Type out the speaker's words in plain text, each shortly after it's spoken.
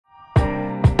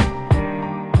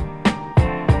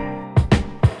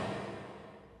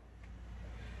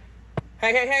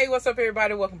Hey, what's up,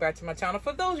 everybody? Welcome back to my channel.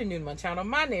 For those of you new to my channel,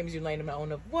 my name is Yelena, my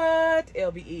owner of What?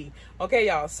 LBE. Okay,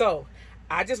 y'all, so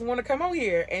I just want to come on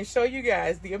here and show you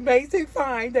guys the amazing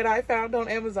find that I found on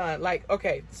Amazon. Like,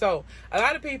 okay, so a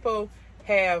lot of people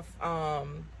have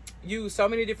used so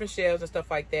many different shelves and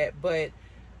stuff like that, but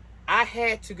I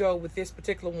had to go with this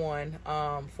particular one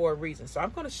for a reason. So I'm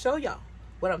going to show y'all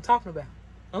what I'm talking about.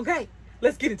 Okay,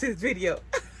 let's get into this video.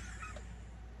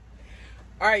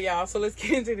 All right, y'all, so let's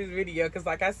get into this video because,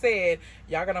 like I said,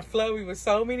 y'all gonna flood me with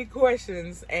so many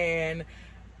questions and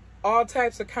all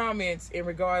types of comments in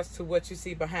regards to what you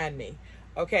see behind me.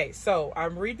 Okay, so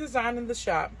I'm redesigning the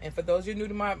shop, and for those of you new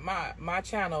to my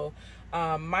channel,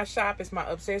 my shop is my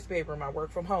upstairs bedroom. I work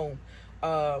from home,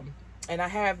 and I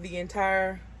have the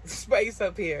entire space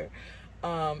up here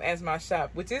as my shop,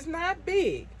 which is not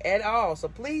big at all. So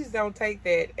please don't take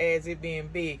that as it being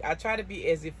big. I try to be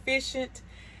as efficient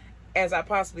as I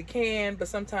possibly can, but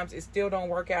sometimes it still don't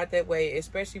work out that way,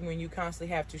 especially when you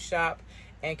constantly have to shop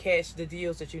and catch the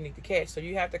deals that you need to catch. So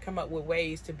you have to come up with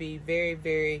ways to be very,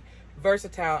 very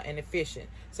versatile and efficient.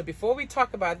 So before we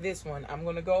talk about this one, I'm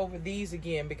going to go over these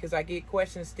again because I get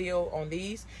questions still on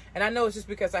these, and I know it's just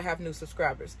because I have new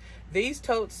subscribers. These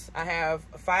totes, I have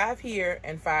 5 here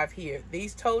and 5 here.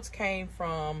 These totes came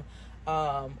from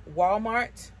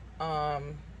Walmart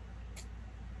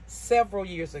several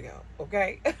years ago,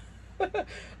 okay?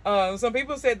 Some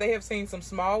people said they have seen some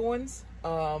small ones,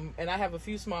 and I have a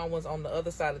few small ones on the other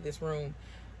side of this room,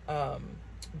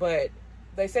 but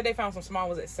they said they found some small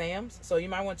ones at Sam's, so you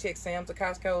might want to check Sam's or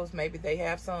Costco's. Maybe they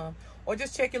have some, or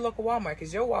just check your local Walmart,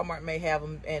 because your Walmart may have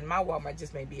them and my Walmart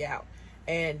just may be out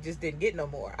and just didn't get no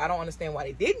more. I don't understand why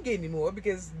they didn't get any more,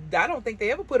 because I don't think they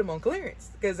ever put them on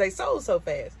clearance because they sold so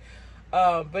fast.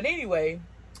 But anyway,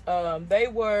 they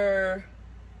were,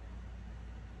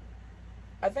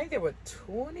 I think they were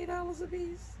 $20 a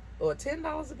piece or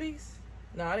 $10 a piece.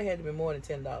 No, they had to be more than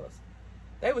 $10.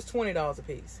 They was $20 a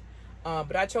piece.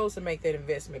 But I chose to make that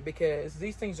investment because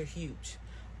these things are huge.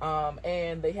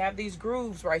 And they have these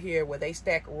grooves right here where they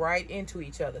stack right into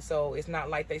each other. So it's not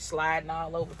like they sliding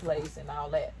all over the place and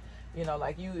all that. You know,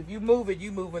 like if you move it,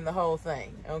 you moving the whole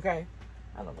thing. Okay.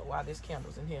 I don't know why this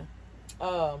candle's in here.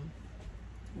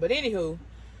 But anywho,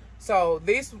 so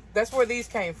that's where these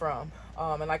came from.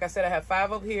 And like I said, I have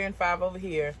 5 over here and 5 over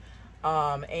here.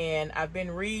 And I've been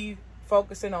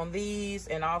refocusing on these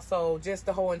and also just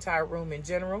the whole entire room in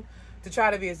general to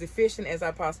try to be as efficient as I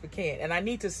possibly can. And I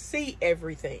need to see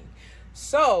everything.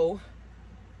 So,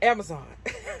 Amazon.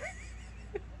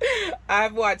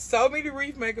 I've watched so many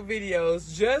wreath maker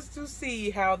videos just to see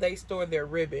how they store their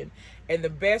ribbon in the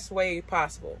best way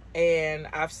possible. And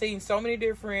I've seen so many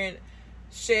different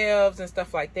shelves and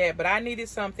stuff like that, but I needed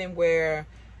something where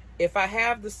if I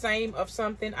have the same of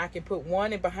something, I can put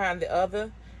one in behind the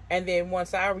other, and then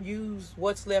once I use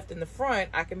what's left in the front,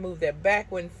 I can move that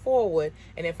backward and forward,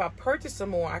 and if I purchase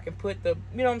some more, I can put the,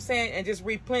 you know what I'm saying, and just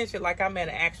replenish it like I'm at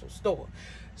an actual store.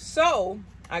 So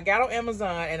I got on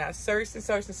Amazon and I searched and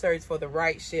searched and searched for the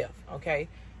right shelf. Okay,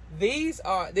 this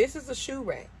is a shoe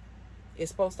rack.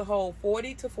 It's supposed to hold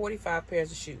 40 to 45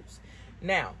 pairs of shoes.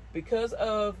 Now, because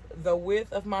of the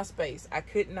width of my space, I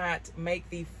could not make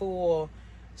the full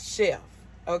shelf.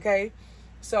 Okay,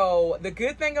 so the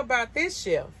good thing about this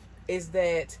shelf is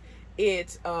that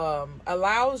it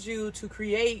allows you to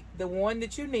create the one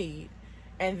that you need,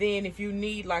 and then if you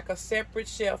need like a separate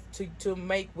shelf to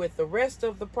make with the rest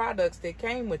of the products that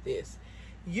came with this,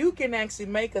 you can actually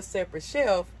make a separate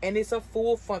shelf, and it's a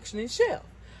full functioning shelf.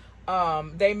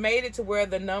 They made it to where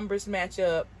the numbers match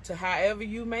up to however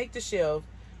you make the shelf.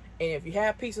 And if you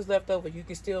have pieces left over, you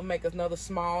can still make another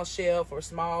small shelf or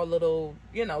small little,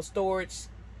 you know, storage,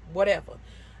 whatever,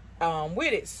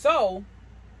 with it. So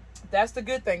that's the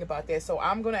good thing about that. So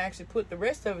I'm going to actually put the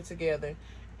rest of it together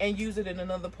and use it in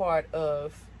another part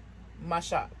of my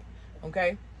shop.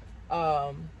 Okay.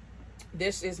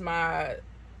 This is I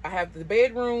have the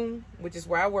bedroom, which is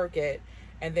where I work at.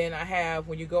 And then I have,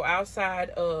 when you go outside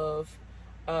of,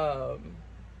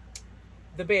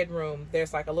 the bedroom,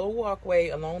 there's like a little walkway.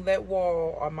 Along that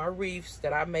wall are my wreaths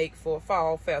that I make for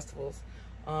fall festivals.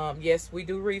 Yes, we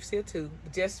do wreaths here too,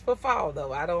 just for fall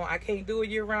though. I can't do it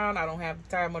year round. I don't have the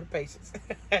time or the patience.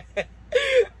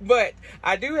 But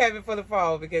I do have it for the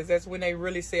fall because that's when they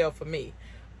really sell for me.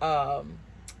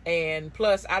 And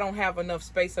plus I don't have enough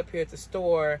space up here to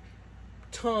store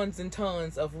tons and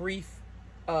tons of wreath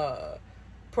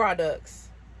products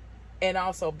and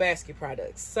also basket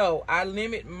products. So I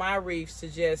limit my wreaths to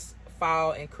just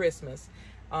fall and Christmas.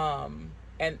 And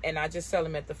I just sell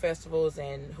them at the festivals,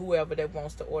 and whoever that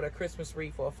wants to order a Christmas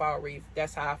wreath or a fall wreath,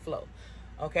 that's how I flow.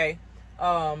 Okay.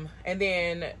 And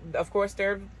then of course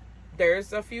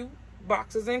there's a few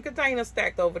boxes and containers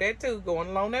stacked over there too, going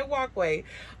along that walkway,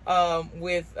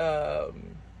 with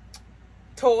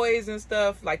toys and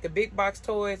stuff, like the big box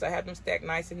toys. I have them stacked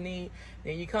nice and neat.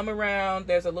 Then you come around,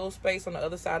 there's a little space on the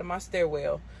other side of my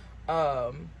stairwell,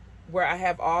 where I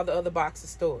have all the other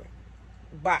boxes stored.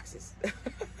 Boxes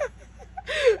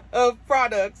of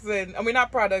products, and I mean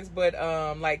not products, but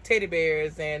like teddy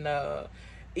bears and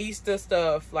Easter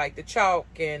stuff, like the chalk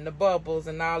and the bubbles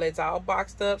and all. It's all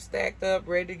boxed up, stacked up,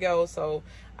 ready to go. So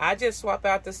I just swap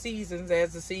out the seasons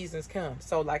as the seasons come.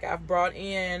 So like I've brought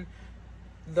in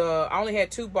I only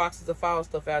had 2 boxes of fall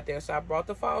stuff out there, so I brought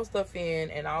the fall stuff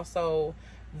in, and also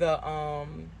the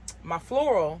my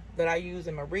floral that I use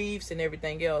in my wreaths and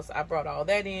everything else. I brought all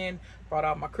that in, brought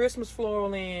all my Christmas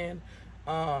floral in,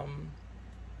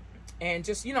 and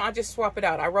just, you know, I just swap it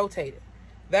out. I rotate it.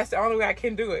 That's the only way I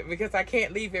can do it, because I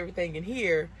can't leave everything in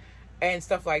here and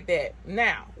stuff like that.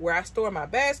 Now, where I store my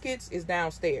baskets is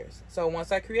downstairs. So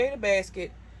once I create a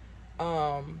basket,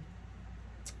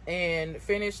 and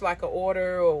finish like an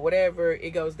order or whatever,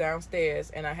 it goes downstairs,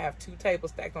 and I have 2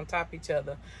 tables stacked on top of each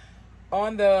other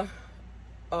on the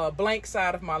blank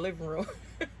side of my living room.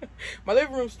 My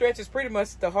living room stretches pretty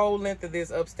much the whole length of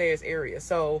this upstairs area.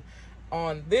 So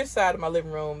on this side of my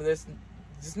living room, there's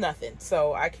just nothing.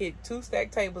 So I keep 2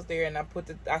 stacked tables there, and I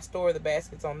store the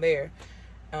baskets on there,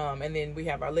 and then we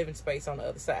have our living space on the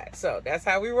other side. So that's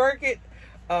how we work it.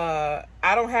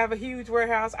 I don't have a huge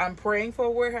warehouse. I'm praying for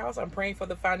a warehouse. I'm praying for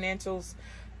the financials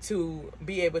to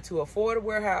be able to afford a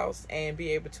warehouse and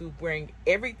be able to bring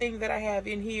everything that I have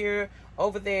in here,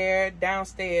 over there,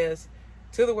 downstairs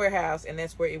to the warehouse, and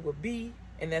that's where it will be,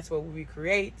 and that's where we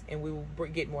create, and we will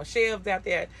get more shelves out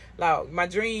there. Like, my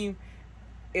dream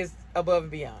is above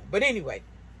and beyond. But anyway,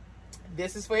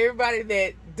 this is for everybody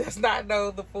that does not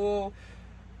know the full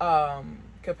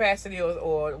capacity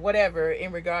or whatever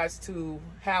in regards to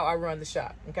how I run the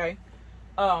shop. Okay,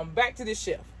 back to this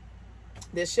shelf.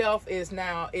 This shelf is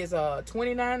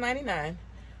 $29.99.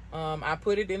 I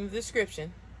put it in the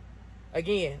description.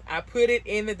 Again, I put it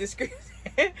in the description.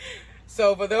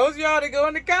 So for those of y'all that go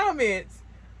in the comments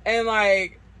and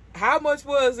like, how much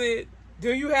was it?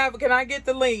 Can I get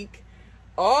the link?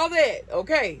 All that.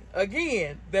 Okay,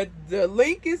 again, the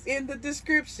link is in the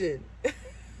description.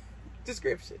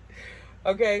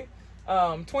 Okay,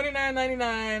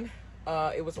 $29.99.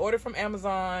 It was ordered from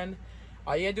Amazon.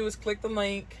 All you gotta do is click the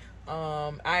link.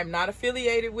 I am not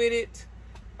affiliated with it.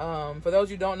 For those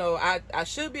who don't know, I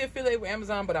should be affiliated with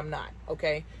Amazon, but I'm not.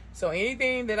 Okay, so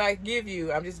anything that I give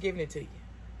you, I'm just giving it to you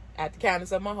at the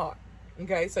kindness of my heart.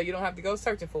 Okay, so you don't have to go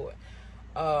searching for it.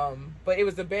 But it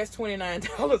was the best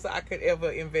 $29 I could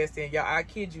ever invest in, y'all. I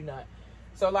kid you not.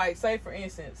 So like, say for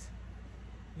instance,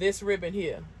 this ribbon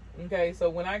here. Okay, so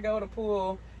when I go to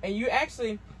pull, and you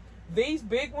actually, these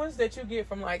big ones that you get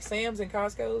from like Sam's and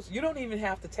Costco's, you don't even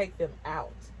have to take them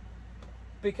out,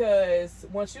 because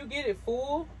once you get it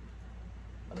full,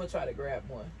 I'm gonna try to grab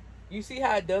one. You see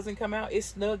how it doesn't come out? It's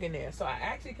snug in there. So I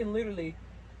actually can literally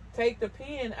take the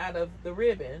pin out of the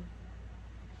ribbon.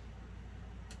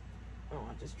 Oh,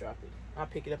 I just dropped it. I'll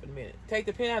pick it up in a minute. Take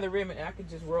the pin out of the ribbon, and I can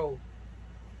just roll.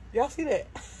 Y'all see that?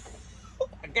 Oh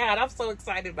my God, I'm so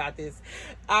excited about this.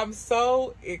 I'm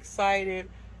so excited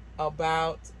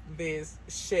about this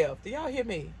shelf. Do y'all hear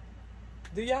me?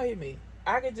 Do y'all hear me?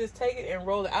 I can just take it and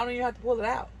roll it. I don't even have to pull it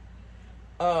out.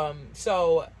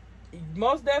 So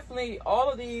most definitely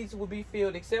all of these will be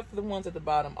filled, except for the ones at the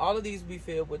bottom. All of these will be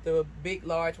filled with the big,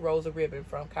 large rolls of ribbon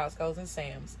from Costco's and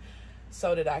Sam's,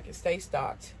 so that I can stay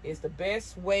stocked. It's the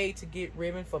best way to get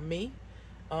ribbon for me,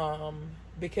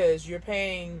 because you're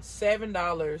paying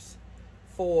 $7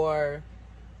 for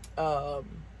 $7 or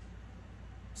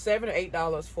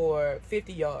 $8 for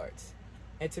 50 yards.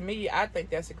 And to me, I think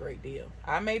that's a great deal.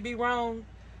 I may be wrong,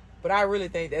 but I really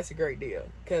think that's a great deal,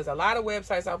 because a lot of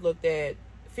websites I've looked at,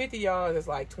 50 yards is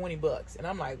like $20, and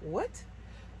I'm like, what?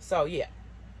 So yeah,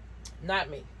 not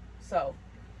me. So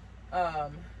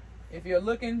if you're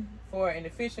looking for an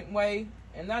efficient way,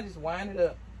 and not just wind it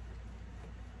up.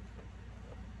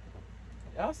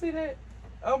 Y'all see that?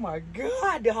 Oh my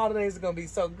God, the holidays are gonna be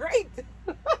so great.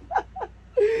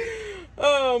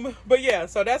 But yeah,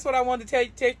 so that's what I wanted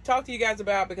to talk to you guys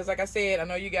about, because like I said, I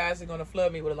know you guys are gonna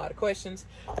flood me with a lot of questions.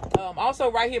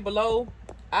 Also right here below,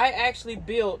 I actually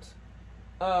built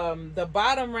the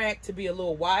bottom rack to be a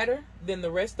little wider than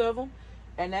the rest of them,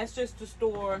 and that's just to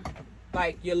store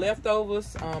like your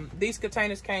leftovers. These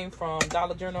containers came from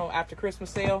Dollar General after Christmas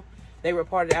sale. They were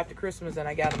part of after Christmas, and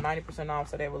I got them 90% off,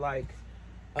 so they were like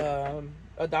 $1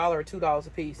 or $2 a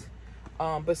piece.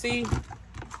 But see,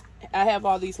 I have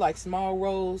all these like small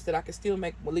rolls that I can still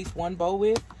make at least one bow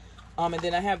with. And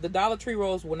then I have the Dollar Tree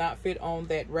rolls will not fit on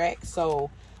that rack. So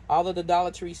all of the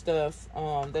Dollar Tree stuff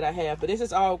that I have. But this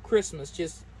is all Christmas.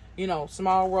 Just, you know,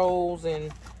 small rolls.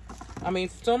 And I mean,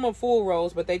 some are full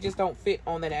rolls, but they just don't fit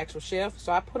on that actual shelf.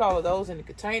 So I put all of those in the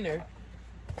container.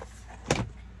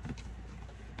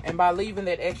 And by leaving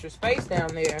that extra space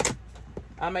down there,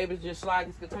 I'm able to just slide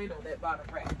this container on that bottom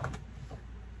rack.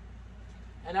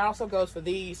 And that also goes for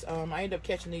these. I ended up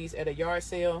catching these at a yard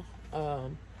sale.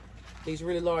 These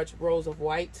really large rolls of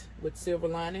white with silver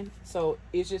lining. So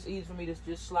it's just easy for me to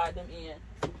just slide them in.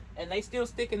 And they still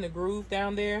stick in the groove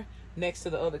down there next to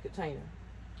the other container.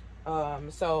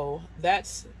 So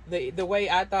that's the way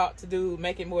I thought to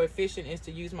make it more efficient is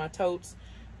to use my totes.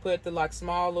 Put the like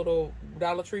small little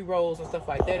Dollar Tree rolls and stuff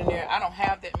like that in there. I don't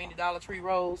have that many Dollar Tree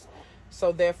rolls.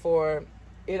 So therefore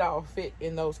it all fit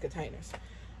in those containers.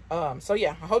 So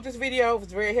yeah, I hope this video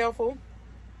was very helpful.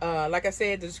 Like I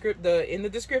said, in the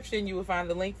description, you will find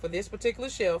the link for this particular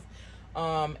shelf.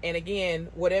 And again,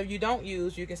 whatever you don't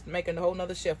use, you can make a whole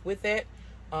nother shelf with that.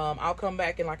 I'll come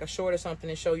back in like a short or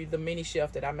something and show you the mini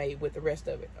shelf that I made with the rest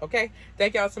of it. Okay?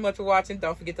 Thank y'all so much for watching.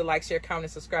 Don't forget to like, share, comment,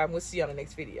 and subscribe. And we'll see you on the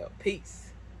next video. Peace.